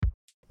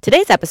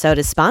Today's episode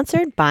is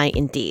sponsored by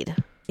Indeed.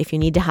 If you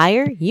need to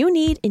hire, you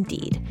need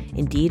Indeed.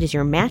 Indeed is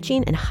your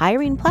matching and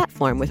hiring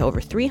platform with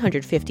over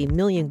 350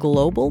 million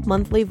global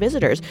monthly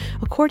visitors,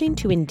 according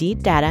to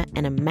Indeed data,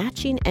 and a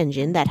matching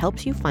engine that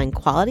helps you find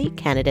quality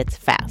candidates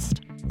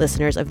fast.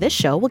 Listeners of this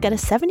show will get a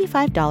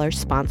 $75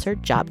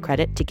 sponsored job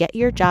credit to get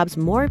your jobs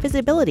more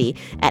visibility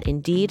at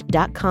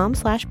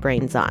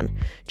Indeed.com/brainson.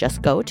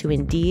 Just go to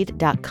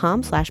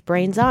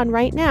Indeed.com/brainson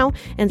right now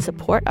and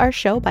support our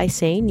show by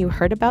saying you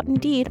heard about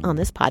Indeed on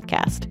this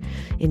podcast.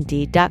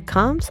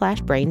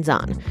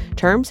 Indeed.com/brainson.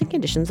 Terms and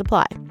conditions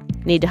apply.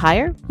 Need to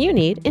hire? You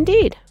need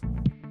Indeed.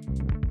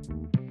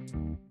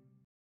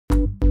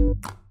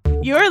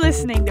 You're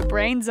listening to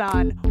Brains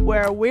On,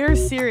 where we're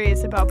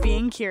serious about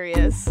being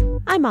curious.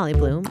 I'm Molly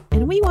Bloom,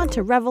 and we want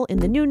to revel in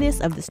the newness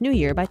of this new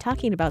year by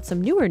talking about some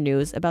newer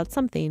news about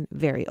something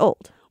very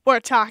old.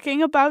 We're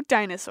talking about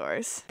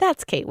dinosaurs.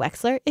 That's Kate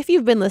Wexler. If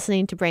you've been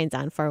listening to Brains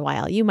On for a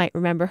while, you might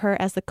remember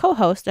her as the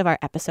co-host of our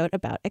episode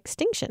about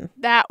extinction.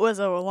 That was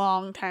a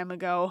long time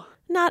ago.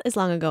 Not as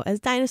long ago as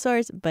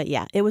dinosaurs, but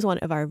yeah, it was one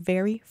of our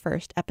very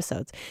first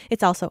episodes.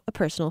 It's also a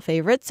personal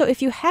favorite, so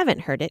if you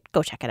haven't heard it,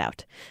 go check it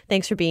out.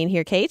 Thanks for being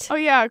here, Kate. Oh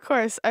yeah, of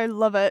course. I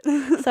love it.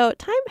 So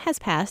time has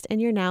passed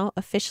and you're now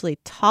officially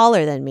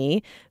taller than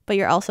me, but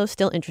you're also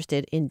still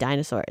interested in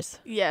dinosaurs.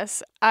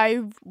 Yes,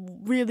 I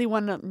really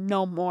want to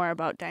know more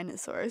about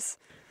dinosaurs.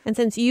 And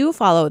since you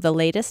follow the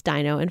latest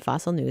dino and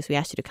fossil news, we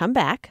asked you to come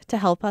back to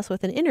help us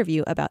with an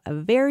interview about a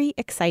very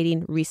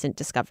exciting recent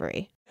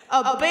discovery.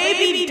 A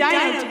baby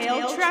dino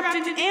tail trapped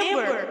in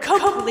amber,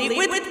 complete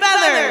with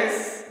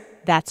feathers.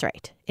 That's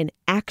right, an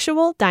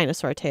actual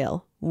dinosaur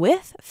tail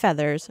with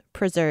feathers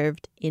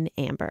preserved in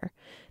amber.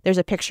 There's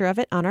a picture of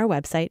it on our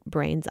website,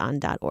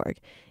 brainson.org.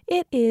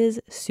 It is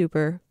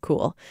super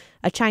cool.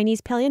 A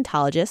Chinese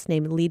paleontologist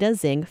named Lida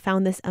Xing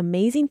found this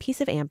amazing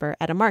piece of amber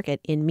at a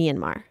market in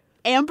Myanmar.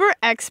 Amber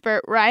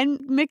expert Ryan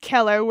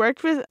McKellar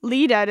worked with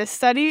Lida to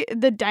study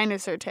the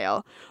dinosaur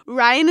tail.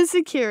 Ryan is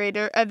the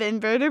curator of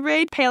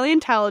invertebrate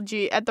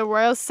paleontology at the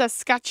Royal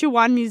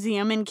Saskatchewan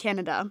Museum in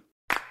Canada.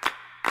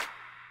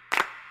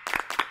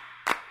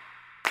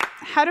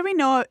 How do we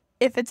know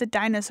if it's a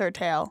dinosaur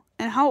tail,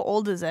 and how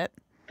old is it?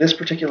 This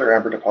particular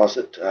amber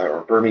deposit,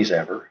 or Burmese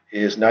amber,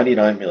 is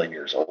 99 million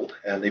years old,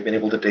 and they've been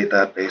able to date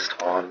that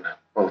based on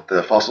both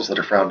the fossils that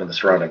are found in the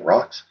surrounding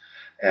rocks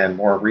and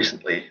more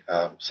recently,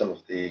 some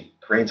of the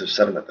grains of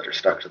sediment that are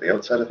stuck to the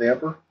outside of the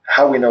amber.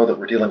 How we know that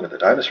we're dealing with a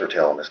dinosaur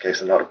tail in this case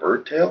and not a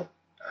bird tail,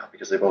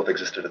 because they both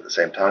existed at the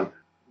same time.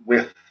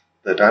 With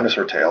the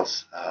dinosaur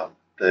tails,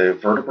 the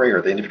vertebrae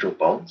or the individual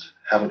bones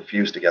haven't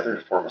fused together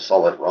to form a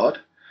solid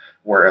rod,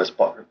 whereas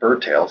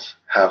bird tails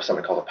have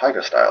something called a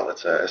pygostyle.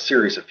 It's a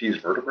series of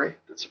fused vertebrae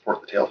that support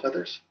the tail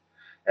feathers.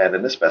 And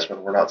in this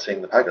specimen, we're not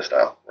seeing the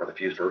pygostyle or the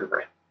fused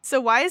vertebrae.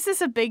 So why is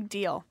this a big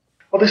deal?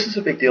 Well, this is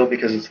a big deal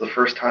because it's the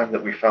first time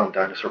that we found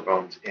dinosaur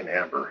bones in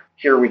amber.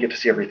 Here we get to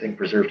see everything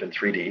preserved in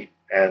 3D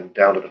and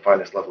down to the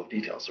finest level of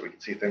detail. So we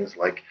can see things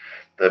like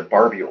the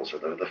barbules or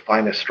the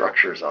finest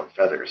structures on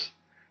feathers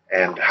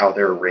and how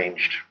they're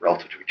arranged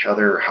relative to each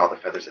other, how the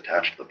feathers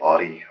attach to the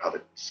body, how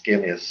the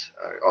skin is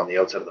on the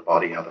outside of the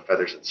body, how the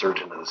feathers insert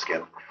into the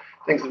skin.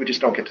 Things that we just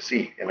don't get to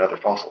see in other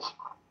fossils.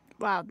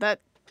 Wow,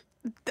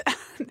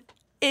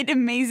 it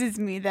amazes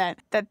me that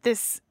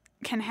this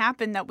can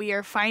happen, that we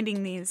are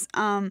finding these.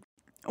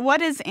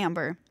 What is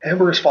amber?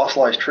 Amber is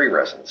fossilized tree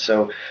resin.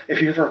 So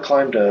if you've ever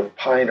climbed a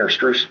pine or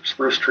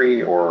spruce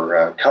tree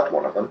or cut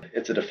one of them,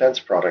 it's a defense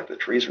product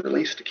that trees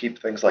release to keep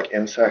things like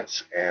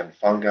insects and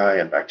fungi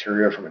and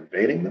bacteria from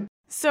invading them.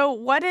 So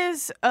what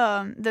is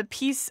the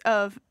piece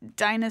of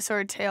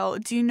dinosaur tail?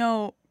 Do you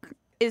know,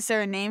 is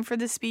there a name for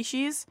the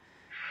species?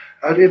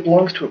 It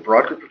belongs to a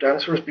broad group of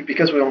dinosaurs, but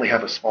because we only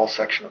have a small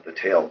section of the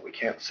tail, we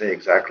can't say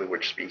exactly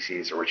which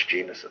species or which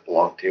genus it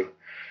belonged to.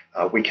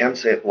 We can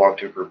say it belonged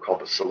to a group called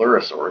the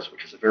Coelurosaurs,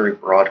 which is a very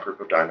broad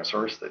group of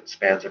dinosaurs that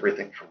spans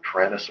everything from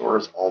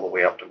tyrannosaurs all the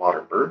way up to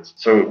modern birds.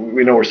 So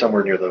we know we're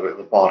somewhere near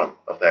the bottom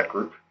of that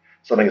group,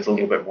 something that's a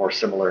little bit more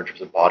similar in terms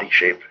of body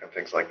shape and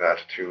things like that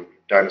to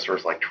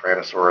dinosaurs like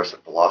Tyrannosaurus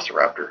and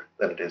Velociraptor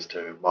than it is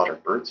to modern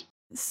birds.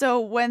 So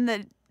when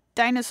the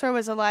dinosaur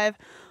was alive,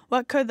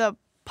 what could the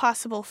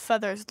possible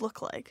feathers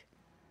look like?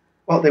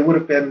 Well, they would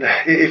have been,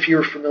 if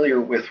you're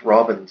familiar with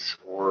robins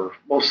or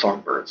most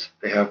songbirds,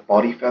 they have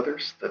body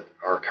feathers that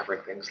are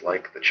covering things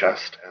like the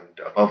chest and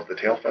above the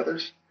tail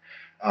feathers.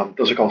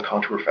 Those are called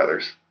contour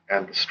feathers,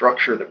 and the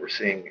structure that we're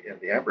seeing in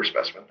the amber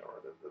specimen, or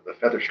the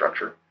feather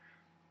structure,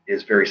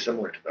 is very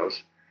similar to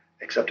those,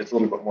 except it's a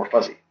little bit more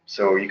fuzzy.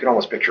 So you can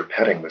almost picture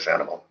petting this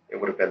animal. It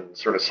would have been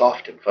sort of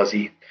soft and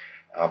fuzzy,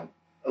 a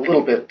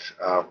little bit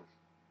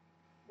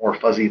more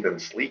fuzzy than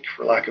sleek,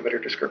 for lack of a better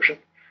description,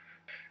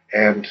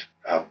 and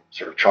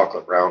sort of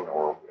chocolate brown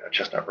or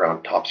chestnut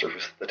brown top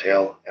surface of the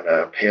tail and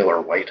a paler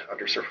white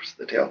undersurface of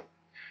the tail,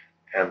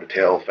 and the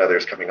tail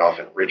feathers coming off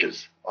in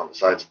ridges on the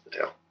sides of the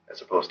tail,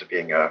 as opposed to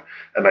being a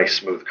nice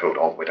smooth coat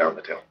all the way down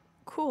the tail.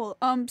 Cool.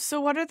 So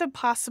what are the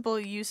possible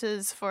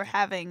uses for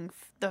having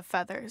the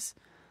feathers?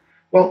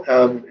 Well,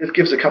 it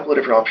gives a couple of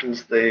different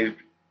options.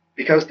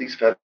 Because these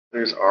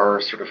feathers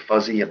are sort of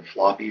fuzzy and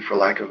floppy, for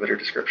lack of a better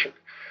description,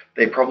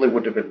 they probably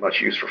wouldn't have been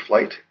much use for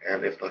flight.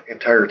 And if the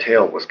entire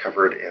tail was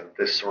covered in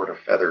this sort of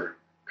feather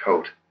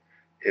coat,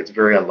 it's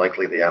very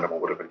unlikely the animal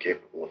would have been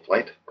capable of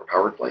flight or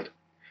powered flight.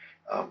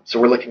 So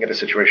we're looking at a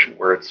situation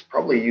where it's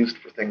probably used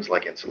for things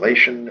like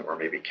insulation or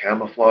maybe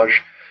camouflage,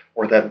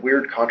 or that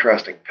weird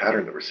contrasting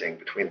pattern that we're seeing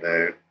between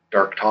the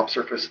dark top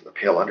surface and the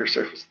pale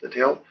undersurface of the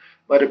tail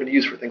might have been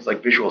used for things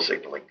like visual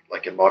signaling,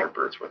 like in modern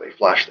birds where they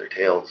flash their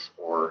tails,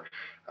 or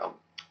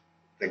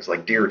things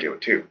like deer do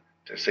it too,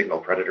 to signal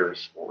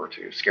predators or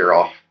to scare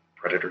off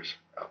predators,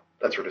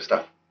 that sort of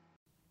stuff.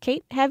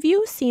 Kate, have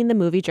you seen the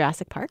movie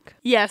Jurassic Park?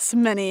 Yes,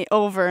 many,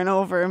 over and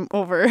over and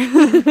over.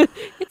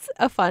 It's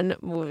a fun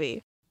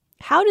movie.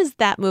 How does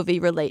that movie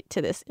relate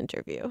to this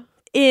interview?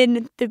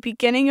 In the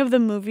beginning of the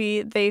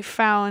movie, they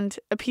found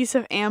a piece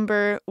of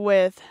amber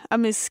with a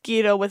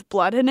mosquito with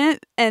blood in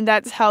it, and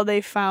that's how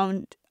they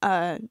found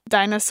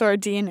dinosaur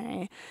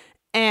DNA.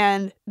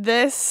 And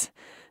this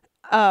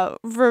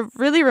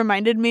really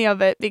reminded me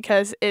of it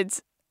because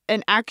it's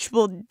an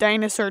actual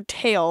dinosaur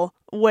tail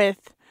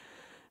with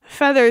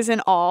feathers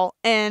and all,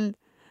 and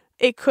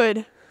it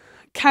could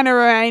kind of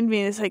remind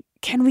me, it's like,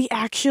 can we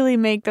actually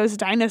make those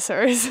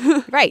dinosaurs?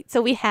 Right,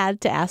 so we had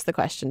to ask the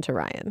question to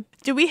Ryan.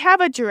 Do we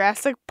have a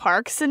Jurassic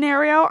Park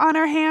scenario on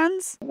our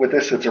hands? With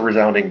this, it's a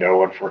resounding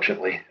no,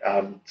 unfortunately.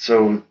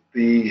 So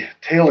the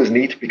tail is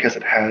neat because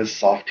it has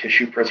soft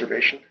tissue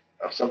preservation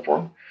of some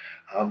form,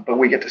 but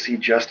we get to see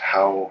just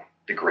how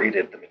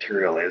degraded the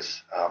material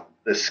is.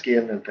 The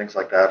skin and things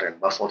like that and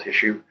muscle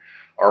tissue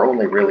are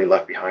only really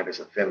left behind as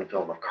a thin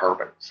film of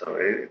carbon. So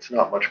it's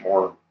not much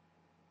more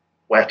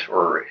wet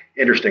or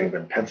interesting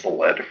than pencil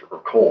lead or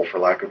coal, for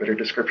lack of a better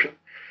description.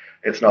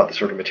 It's not the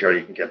sort of material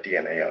you can get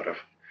DNA out of.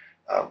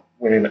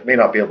 We may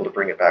not be able to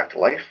bring it back to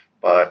life,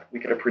 but we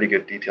get a pretty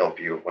good detailed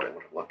view of what it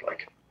would have looked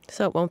like.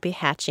 So it won't be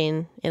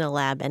hatching in a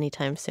lab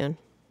anytime soon?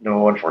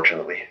 No,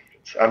 unfortunately.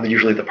 I'm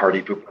usually the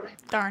party pooper.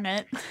 Darn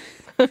it.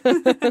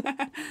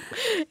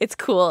 It's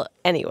cool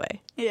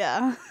anyway.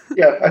 Yeah.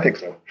 Yeah, I think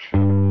so.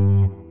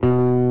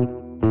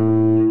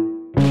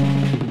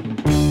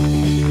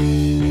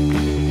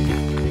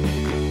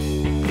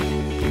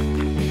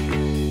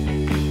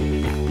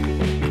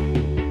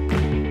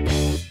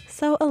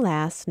 So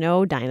alas,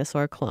 no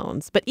dinosaur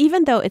clones. But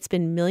even though it's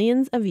been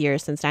millions of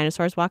years since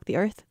dinosaurs walked the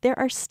earth, there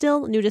are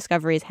still new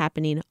discoveries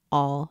happening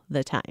all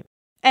the time.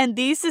 And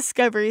these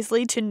discoveries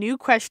lead to new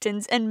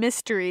questions and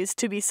mysteries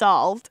to be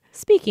solved.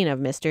 Speaking of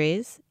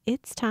mysteries,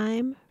 it's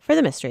time for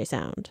the mystery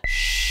sound.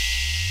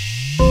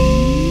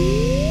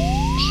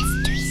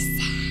 Mystery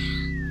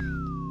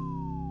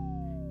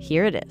sound.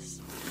 Here it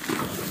is.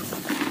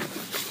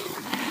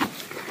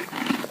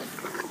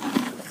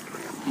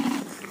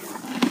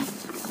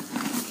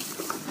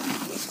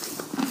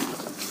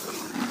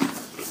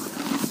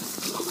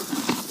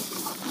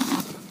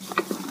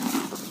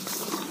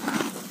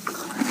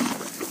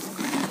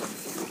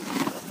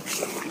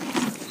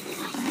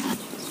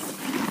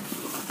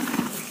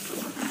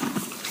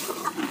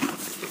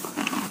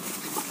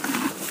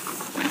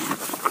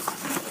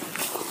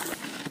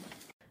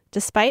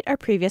 Despite our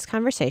previous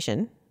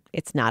conversation,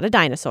 it's not a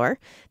dinosaur.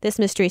 This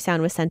mystery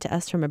sound was sent to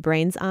us from a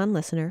Brains On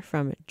listener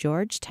from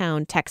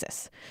Georgetown,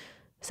 Texas.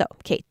 So,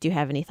 Kate, do you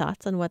have any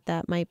thoughts on what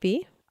that might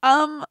be?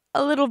 A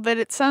little bit.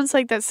 It sounds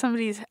like that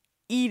somebody's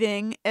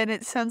eating, and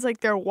it sounds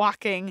like they're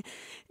walking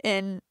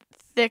in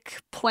thick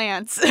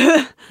plants.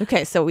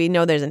 Okay, so we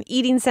know there's an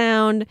eating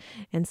sound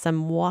and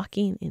some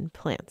walking in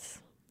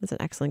plants. That's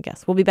an excellent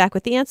guess. We'll be back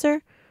with the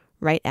answer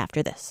right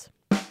after this.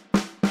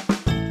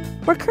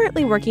 We're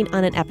currently working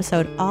on an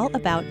episode all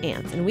about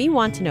ants, and we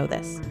want to know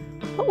this.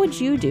 What would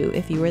you do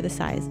if you were the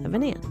size of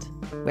an ant?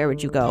 Where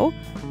would you go?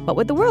 What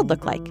would the world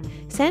look like?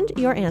 Send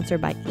your answer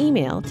by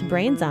email to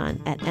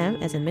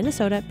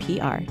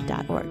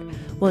brainson@m-as-in-Minnesota-pr.org.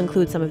 We'll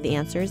include some of the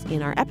answers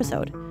in our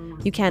episode.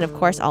 You can, of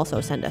course,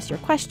 also send us your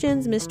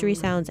questions, mystery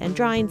sounds, and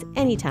drawings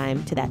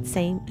anytime to that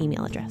same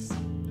email address.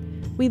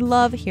 We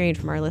love hearing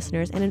from our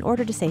listeners, and in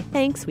order to say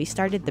thanks, we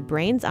started the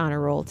Brains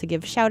Honor Roll to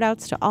give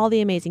shout-outs to all the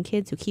amazing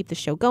kids who keep the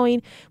show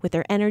going with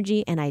their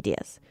energy and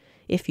ideas.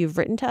 If you've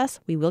written to us,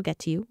 we will get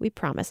to you, we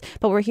promise.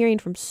 But we're hearing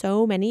from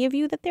so many of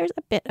you that there's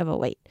a bit of a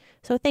wait.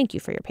 So thank you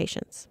for your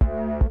patience.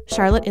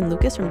 Charlotte and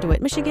Lucas from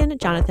DeWitt, Michigan,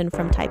 Jonathan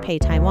from Taipei,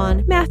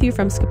 Taiwan, Matthew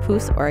from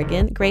Scappoose,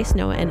 Oregon, Grace,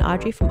 Noah, and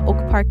Audrey from Oak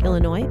Park,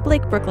 Illinois,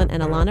 Blake, Brooklyn,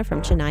 and Alana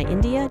from Chennai,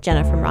 India,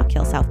 Jenna from Rock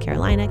Hill, South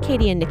Carolina,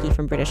 Katie and Nikki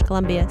from British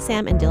Columbia,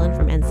 Sam and Dylan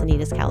from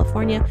Encinitas,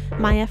 California,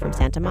 Maya from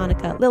Santa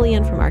Monica,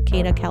 Lillian from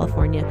Arcata,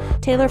 California,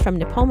 Taylor from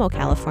Nipomo,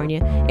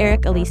 California,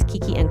 Eric, Elise,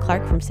 Kiki, and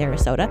Clark from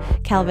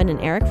Sarasota, Calvin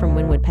and Eric from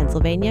Wynwood,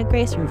 Pennsylvania,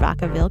 Grace from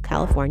Vacaville,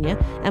 California,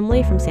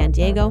 Emily from San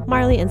Diego,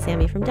 Marley and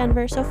Sammy from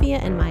Denver, Sophia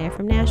and Maya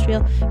from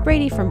Nashville,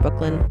 Brady from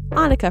Brooklyn,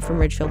 Annika from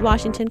Ridgefield,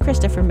 Washington,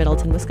 Krista from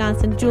Middleton,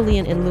 Wisconsin,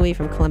 Julian and Louie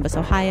from Columbus,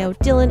 Ohio,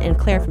 Dylan and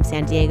Claire from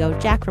San Diego,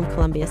 Jack from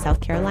Columbia,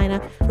 South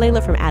Carolina,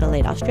 Layla from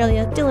Adelaide,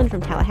 Australia, Dylan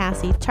from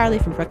Tallahassee, Charlie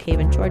from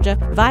Brookhaven, Georgia,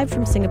 Vibe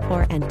from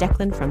Singapore, and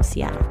Declan from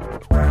Seattle.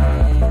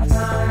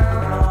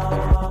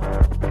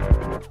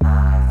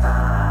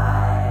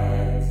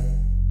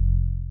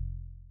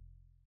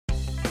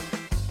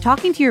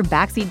 Talking to your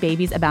backseat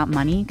babies about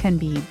money can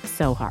be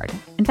so hard.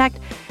 In fact,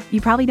 you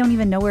probably don't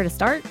even know where to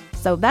start.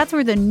 So that's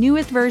where the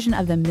newest version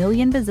of the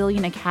Million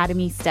Bazillion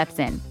Academy steps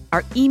in,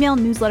 our email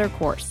newsletter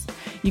course.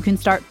 You can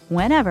start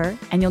whenever,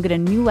 and you'll get a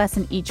new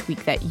lesson each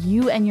week that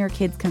you and your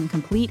kids can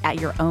complete at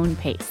your own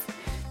pace.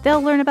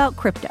 They'll learn about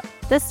crypto,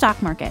 the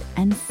stock market,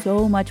 and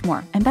so much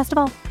more. And best of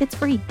all, it's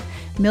free.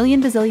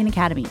 Million Bazillion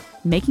Academy,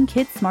 making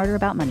kids smarter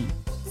about money.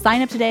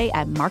 Sign up today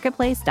at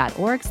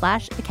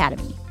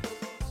marketplace.org/academy.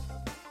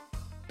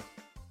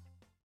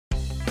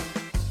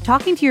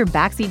 Talking to your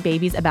backseat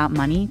babies about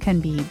money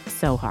can be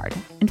so hard.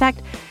 In fact,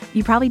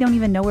 you probably don't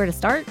even know where to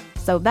start.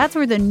 So that's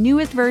where the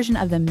newest version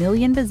of the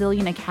Million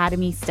Bazillion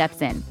Academy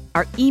steps in,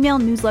 our email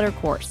newsletter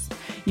course.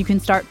 You can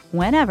start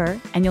whenever,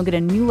 and you'll get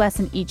a new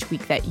lesson each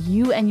week that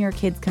you and your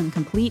kids can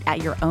complete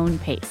at your own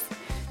pace.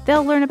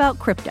 They'll learn about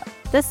crypto,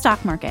 the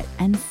stock market,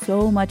 and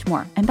so much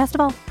more. And best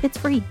of all, it's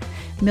free.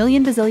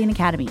 Million Bazillion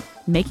Academy,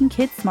 making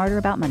kids smarter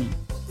about money.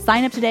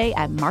 Sign up today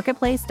at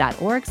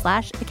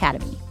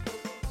marketplace.org/academy.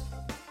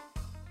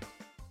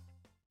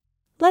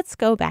 Let's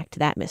go back to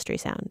that mystery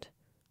sound.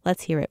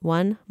 Let's hear it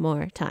one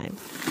more time.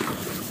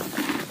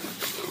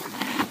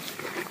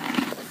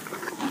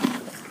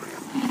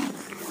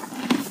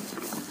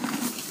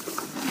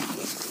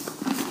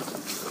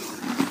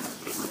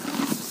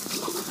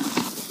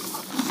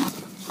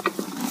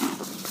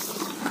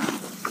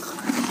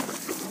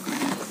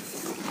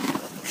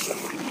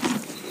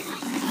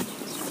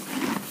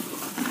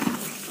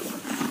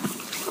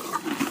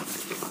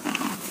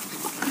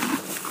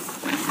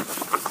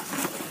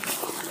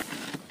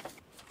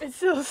 It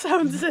still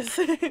sounds the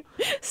same.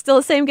 Still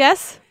the same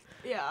guess?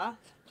 Yeah.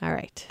 All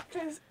right.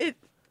 It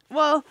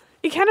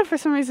kind of for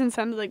some reason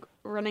sounded like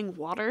running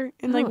water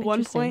in one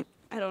interesting. point.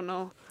 I don't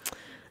know.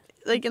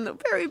 Like in the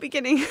very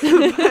beginning.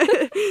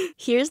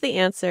 Here's the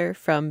answer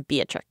from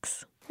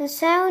Beatrix. The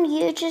sound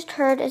you just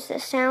heard is the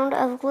sound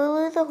of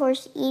Lulu the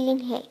horse eating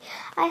hay.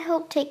 I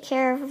help take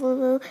care of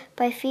Lulu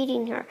by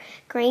feeding her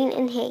grain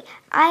and hay.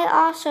 I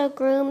also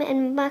groom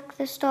and muck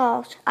the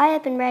stalls. I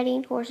have been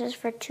riding horses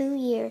for 2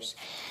 years.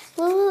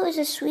 Lulu is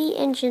a sweet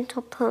and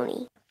gentle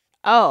pony.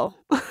 Oh.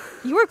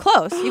 You were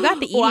close. You got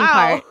the eating Wow.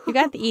 part. You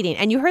got the eating.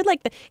 And you heard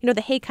like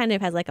the hay kind of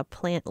has like a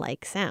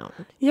plant-like sound.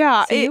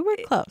 Yeah. So you were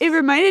close. It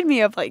reminded me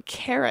of like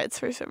carrots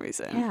for some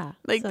reason. Yeah,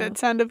 Like so- that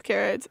sound of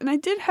carrots. And I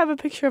did have a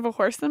picture of a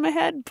horse in my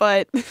head,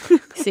 but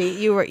See,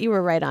 you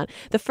were right on.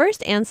 The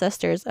first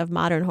ancestors of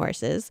modern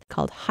horses,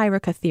 called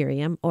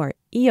Hyracotherium or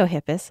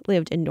Eohippus,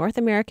 lived in North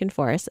American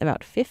forests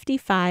about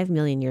 55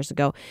 million years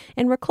ago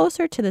and were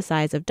closer to the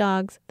size of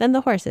dogs than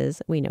the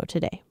horses we know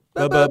today.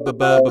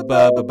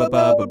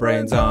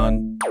 Brains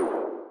on.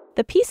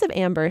 The piece of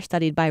amber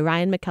studied by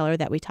Ryan McKellar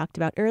that we talked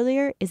about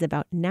earlier is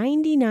about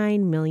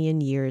 99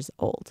 million years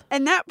old.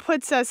 and that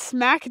puts us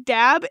smack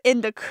dab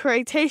in the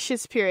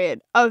Cretaceous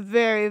period, a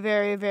very,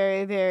 very,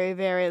 very, very,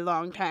 very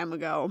long time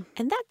ago.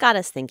 And that got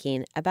us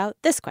thinking about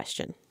this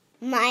question.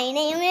 My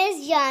name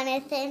is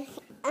Jonathan.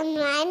 And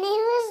my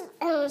name is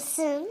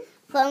Elson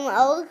from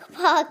Oak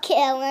Park,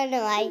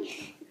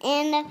 Illinois.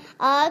 And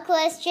our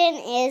question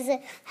is,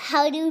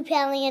 how do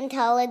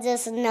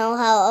paleontologists know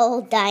how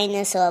old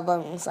dinosaur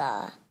bones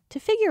are? To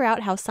figure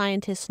out how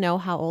scientists know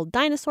how old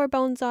dinosaur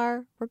bones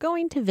are, we're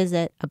going to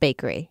visit a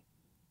bakery.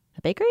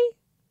 A bakery?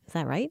 Is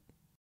that right?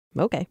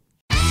 Okay.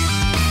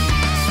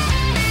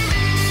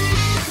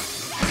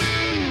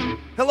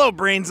 Hello,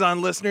 Brains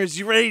On listeners.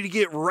 You ready to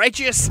get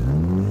righteous?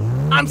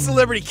 I'm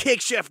celebrity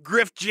cake chef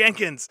Griff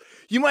Jenkins.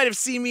 You might have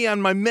seen me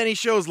on my many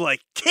shows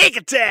like Cake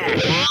Attack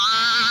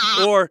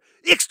or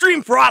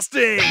Extreme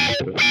Frosting.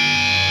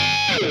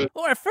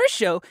 Or our first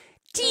show,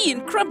 Tea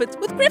and Crumpets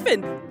with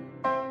Griffin.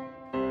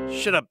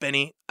 Shut up,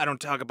 Benny. I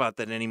don't talk about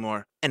that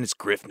anymore. And it's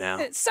Griff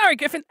now. Sorry,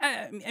 Griffin.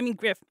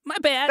 Griff. My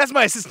bad. That's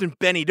my assistant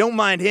Benny. Don't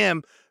mind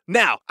him.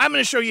 Now, I'm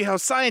going to show you how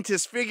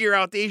scientists figure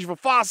out the age of a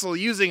fossil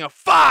using a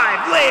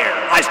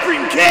 5-layer ice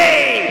cream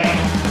cake.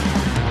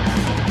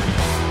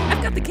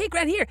 I've got the cake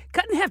right here,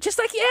 cut in half just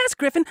like you asked,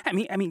 Griffin.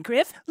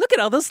 Griff, look at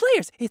all those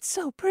layers. It's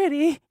so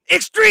pretty.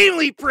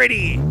 Extremely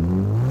pretty.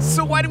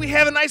 So why do we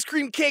have an ice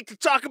cream cake to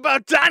talk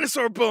about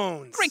dinosaur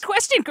bones? Great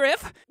question,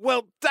 Griff.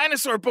 Well,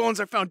 dinosaur bones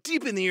are found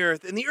deep in the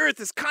earth, and the earth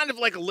is kind of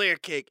like a layer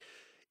cake.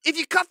 If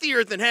you cut the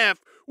earth in half,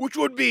 which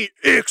would be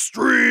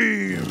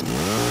extreme,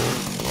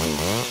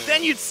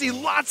 then you'd see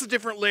lots of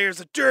different layers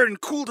of dirt and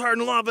cooled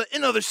hardened lava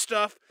and other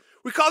stuff.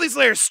 We call these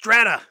layers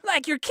strata.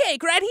 Like your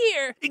cake right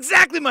here.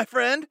 Exactly, my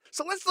friend.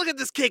 So let's look at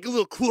this cake a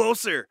little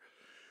closer.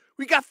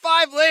 We got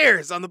 5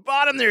 layers. On the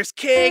bottom, there's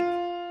cake,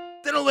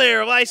 then a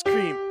layer of ice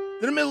cream,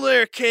 then a middle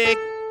layer of cake,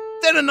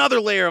 then another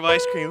layer of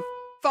ice cream.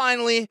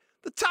 Finally,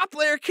 the top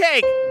layer of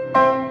cake.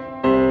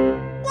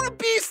 What a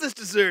beast this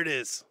dessert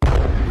is.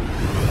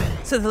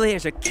 So the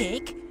layers are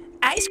cake,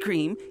 ice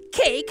cream,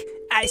 cake,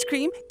 ice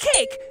cream,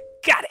 cake.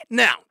 Got it.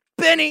 Now,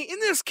 Benny, in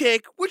this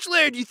cake, which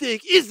layer do you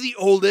think is the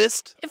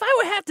oldest? If I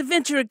would have to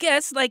venture a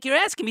guess like you're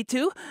asking me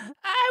to,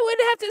 I would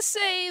have to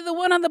say the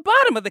one on the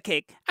bottom of the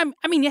cake.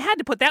 I mean, you had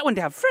to put that one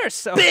down first,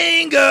 so...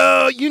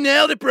 Bingo! You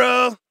nailed it,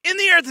 bro! In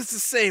the Earth, it's the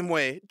same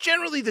way.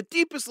 Generally, the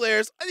deepest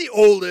layers are the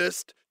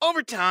oldest.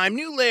 Over time,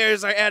 new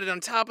layers are added on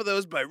top of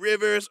those by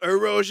rivers or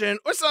erosion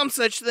or some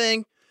such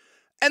thing,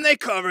 and they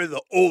cover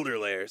the older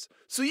layers.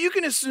 So you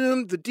can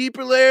assume the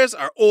deeper layers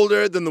are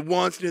older than the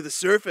ones near the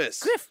surface.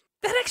 Griff,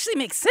 that actually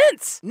makes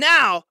sense.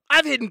 Now,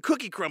 I've hidden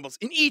cookie crumbles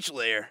in each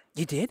layer.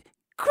 You did?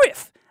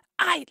 Griff,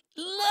 I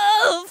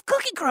love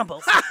cookie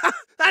crumbles.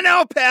 I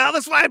know, pal.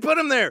 That's why I put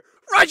them there.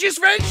 Righteous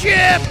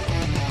friendship!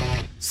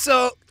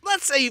 So,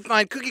 let's say you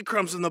find cookie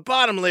crumbs on the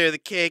bottom layer of the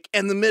cake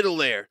and the middle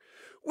layer.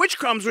 Which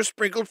crumbs were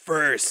sprinkled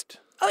first?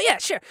 Oh, yeah,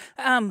 sure.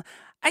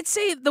 I'd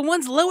say the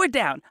ones lower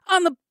down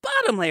on the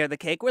bottom layer of the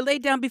cake were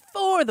laid down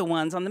before the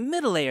ones on the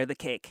middle layer of the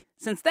cake,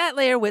 since that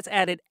layer was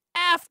added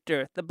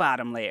after the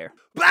bottom layer.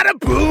 Bada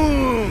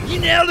boom! You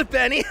nailed it,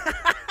 Benny.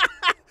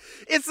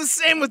 It's the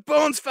same with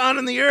bones found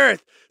in the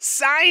earth.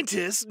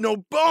 Scientists know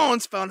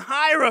bones found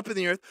higher up in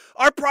the earth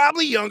are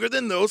probably younger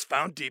than those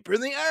found deeper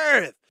in the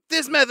earth.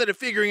 This method of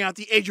figuring out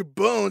the age of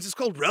bones is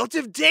called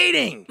relative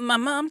dating. My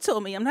mom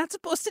told me I'm not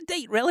supposed to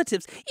date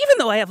relatives, even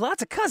though I have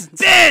lots of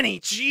cousins. Benny,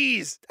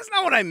 jeez, that's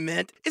not what I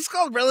meant. It's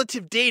called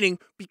relative dating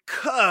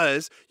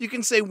because you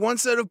can say one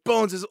set of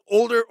bones is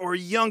older or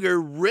younger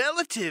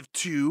relative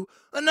to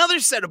another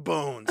set of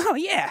bones. Oh,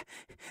 yeah.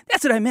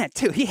 That's what I meant,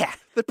 too, yeah.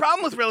 The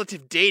problem with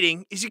relative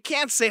dating is you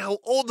can't say how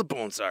old the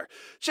bones are,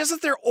 just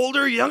that they're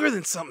older or younger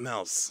than something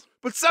else.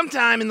 But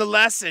sometime in the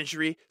last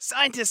century,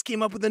 scientists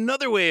came up with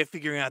another way of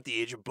figuring out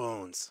the age of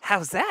bones.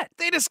 How's that?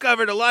 They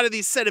discovered a lot of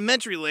these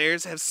sedimentary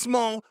layers have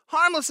small,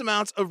 harmless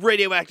amounts of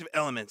radioactive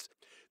elements.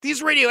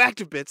 These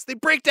radioactive bits, they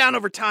break down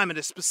over time at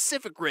a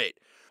specific rate.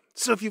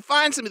 So if you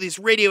find some of these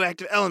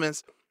radioactive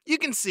elements, you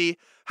can see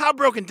how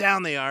broken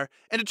down they are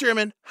and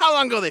determine how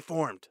long ago they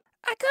formed.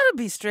 I gotta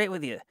be straight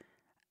with you.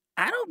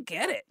 I don't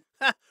get it.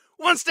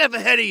 One step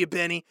ahead of you,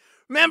 Benny.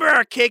 Remember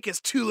our cake has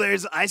 2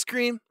 layers of ice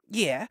cream?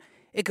 Yeah,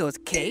 it goes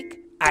cake,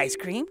 ice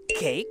cream,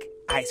 cake,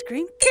 ice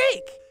cream,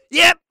 cake.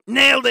 Yep,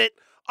 nailed it.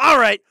 All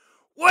right,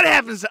 what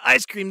happens to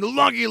ice cream the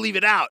longer you leave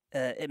it out?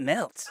 It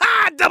melts.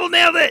 Double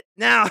nailed it!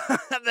 Now,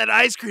 that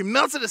ice cream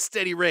melts at a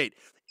steady rate.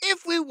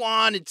 If we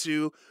wanted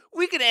to,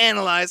 we could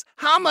analyze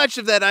how much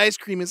of that ice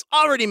cream is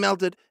already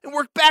melted and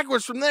work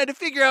backwards from there to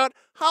figure out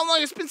how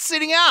long it's been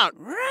sitting out.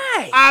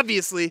 Right.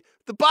 Obviously,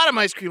 the bottom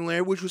ice cream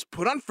layer, which was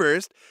put on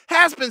first,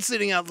 has been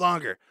sitting out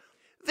longer.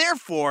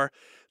 Therefore,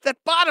 that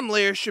bottom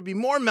layer should be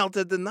more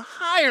melted than the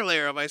higher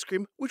layer of ice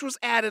cream, which was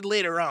added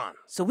later on.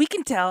 So we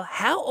can tell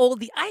how old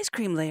the ice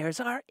cream layers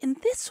are in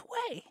this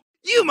way.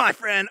 You, my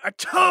friend, are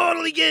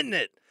totally getting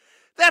it.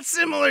 That's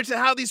similar to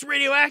how these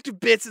radioactive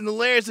bits in the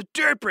layers of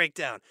dirt break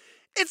down.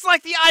 It's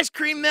like the ice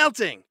cream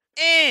melting.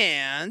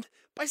 And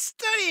by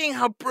studying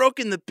how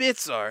broken the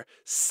bits are,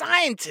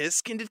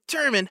 scientists can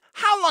determine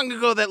how long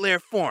ago that layer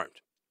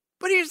formed.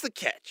 But here's the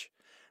catch.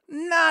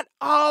 Not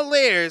all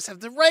layers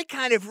have the right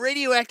kind of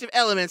radioactive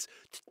elements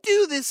to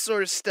do this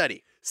sort of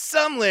study.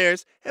 Some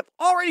layers have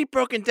already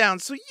broken down,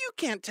 so you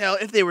can't tell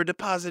if they were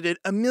deposited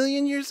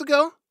 1,000,000 years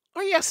ago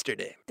or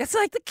yesterday. That's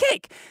like the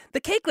cake. The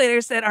cake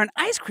layers that aren't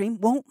ice cream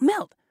won't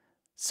melt.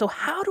 So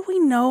how do we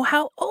know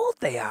how old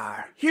they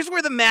are? Here's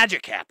where the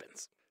magic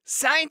happens.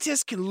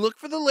 Scientists can look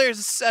for the layers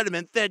of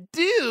sediment that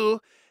do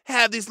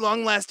have these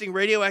long-lasting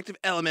radioactive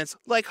elements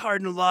like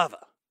hardened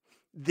lava.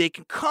 They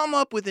can come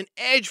up with an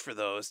age for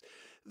those.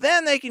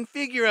 Then they can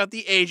figure out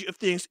the age of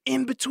things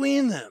in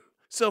between them.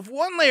 So if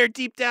one layer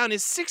deep down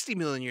is 60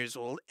 million years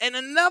old and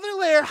another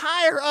layer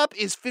higher up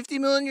is 50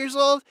 million years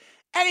old,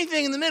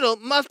 anything in the middle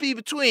must be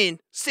between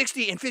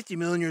 60 and 50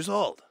 million years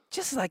old.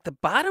 Just like the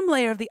bottom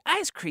layer of the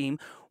ice cream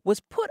was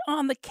put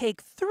on the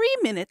cake 3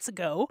 minutes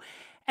ago,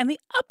 and the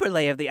upper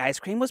layer of the ice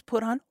cream was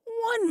put on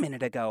 1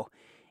 minute ago.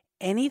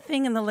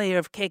 Anything in the layer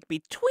of cake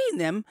between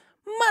them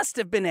must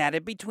have been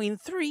added between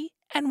 3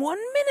 and 1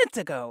 minute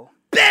ago.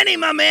 Benny,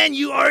 my man,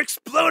 you are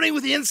exploding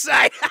with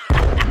insight.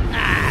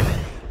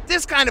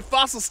 This kind of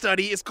fossil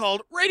study is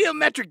called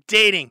radiometric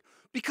dating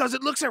because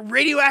it looks at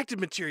radioactive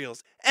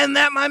materials. And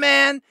that, my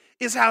man,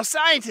 is how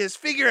scientists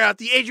figure out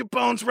the age of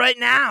bones right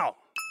now.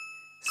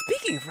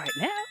 Speaking of right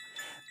now,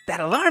 that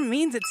alarm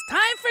means it's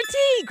time for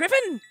tea,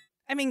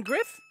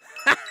 Griff.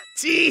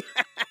 Tea?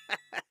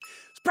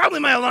 It's probably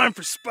my alarm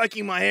for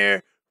spiking my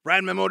hair,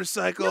 riding my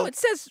motorcycle. No, it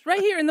says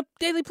right here in the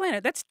Daily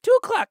Planet. That's 2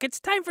 o'clock. It's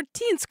time for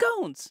tea and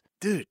scones.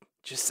 Dude,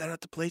 just set out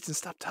the plates and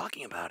stop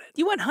talking about it.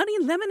 You want honey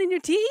and lemon in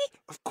your tea?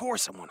 Of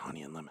course I want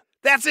honey and lemon.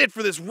 That's it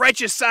for this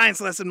righteous science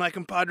lesson, my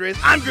compadres.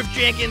 I'm Griff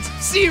Jenkins.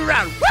 See you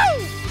around.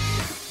 Woo!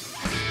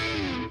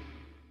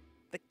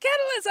 The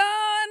kettle is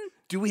on.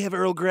 Do we have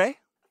Earl Grey?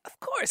 Of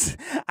course.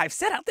 I've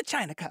set out the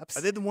china cups.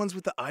 Are they the ones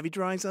with the ivy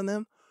drawings on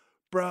them?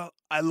 Bro,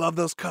 I love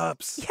those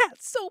cups. Yeah,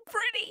 it's so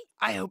pretty.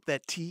 I hope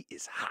that tea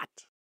is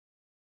hot.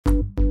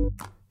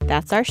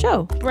 That's our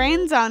show.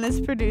 Brains On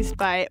is produced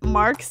by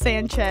Mark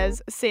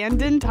Sanchez,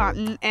 Sandon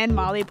Taunton, and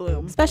Molly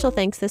Bloom. Special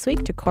thanks this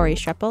week to Corey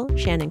Streppel,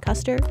 Shannon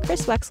Custer,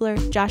 Chris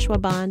Wexler, Joshua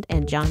Bond,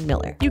 and John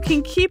Miller. You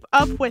can keep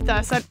up with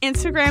us on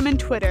Instagram and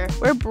Twitter.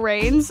 We're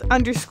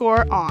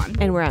brains_on.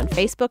 And we're on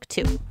Facebook,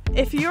 too.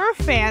 If you're a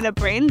fan of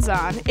Brains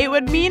On, it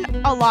would mean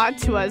a lot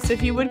to us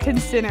if you would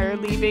consider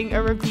leaving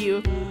a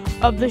review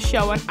of the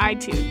show on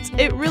iTunes.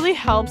 It really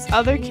helps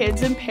other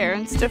kids and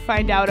parents to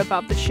find out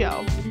about the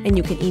show. And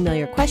you can email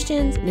your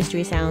questions,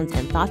 mystery sounds,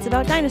 and thoughts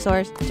about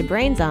dinosaurs to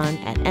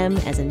brainson@m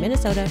as in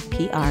Minnesota,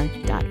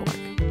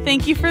 pr.org.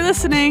 Thank you for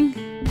listening.